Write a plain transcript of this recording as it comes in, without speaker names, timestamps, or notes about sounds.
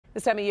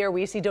This time of year,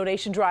 we see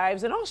donation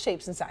drives in all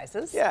shapes and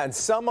sizes. Yeah, and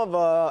some of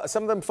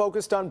them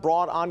focused on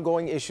broad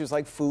ongoing issues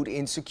like food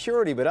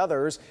insecurity, but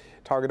others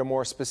target a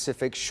more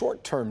specific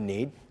short-term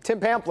need. Tim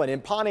Pamplin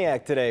in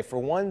Pontiac today for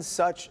one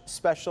such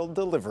special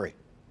delivery.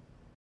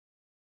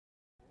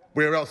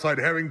 We're outside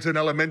Harrington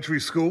Elementary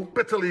School,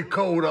 bitterly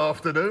cold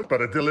afternoon,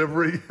 but a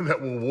delivery that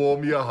will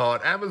warm your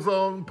heart.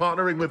 Amazon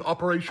partnering with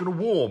Operation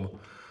Warm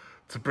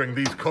to bring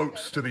these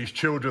coats to these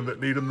children that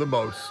need them the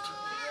most.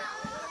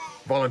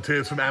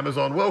 Volunteers from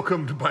Amazon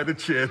welcomed by the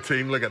cheer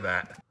team. Look at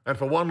that. And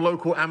for one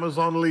local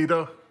Amazon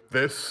leader,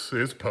 this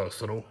is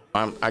personal.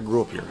 I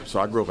grew up here,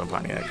 so I grew up in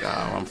Pontiac.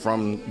 I'm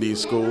from these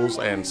schools,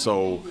 and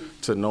so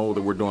to know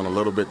that we're doing a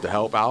little bit to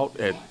help out,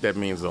 that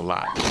means a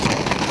lot.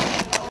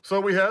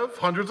 So we have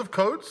hundreds of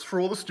coats for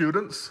all the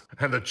students,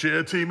 and the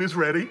cheer team is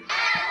ready.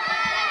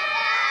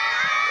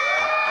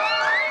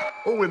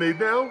 All we need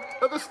now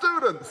are the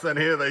students, and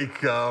here they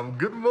come.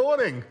 Good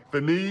morning.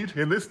 The need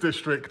in this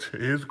district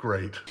is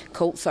great.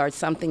 Coats are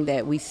something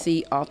that we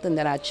see often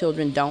that our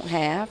children don't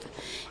have,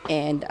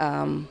 and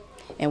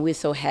we're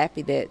so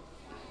happy that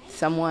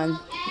someone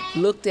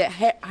looked at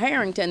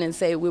Harrington and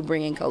said we're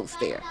bringing coats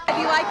there. Do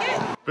you like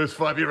it? This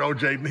 5-year-old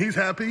Jaden, he's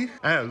happy,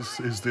 as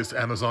is this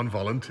Amazon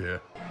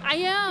volunteer. I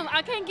am.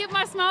 I can't get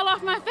my smile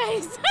off my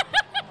face.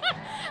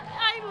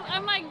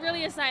 I'm like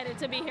really excited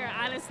to be here,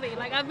 honestly.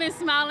 Like I've been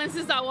smiling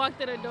since I walked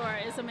through the door.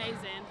 It's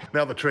amazing.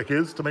 Now the trick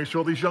is to make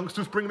sure these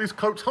youngsters bring these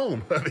coats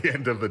home at the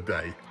end of the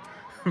day.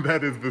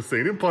 That is the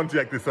scene in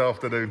Pontiac this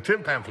afternoon.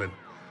 Tim Pamplin,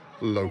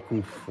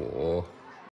 Local 4.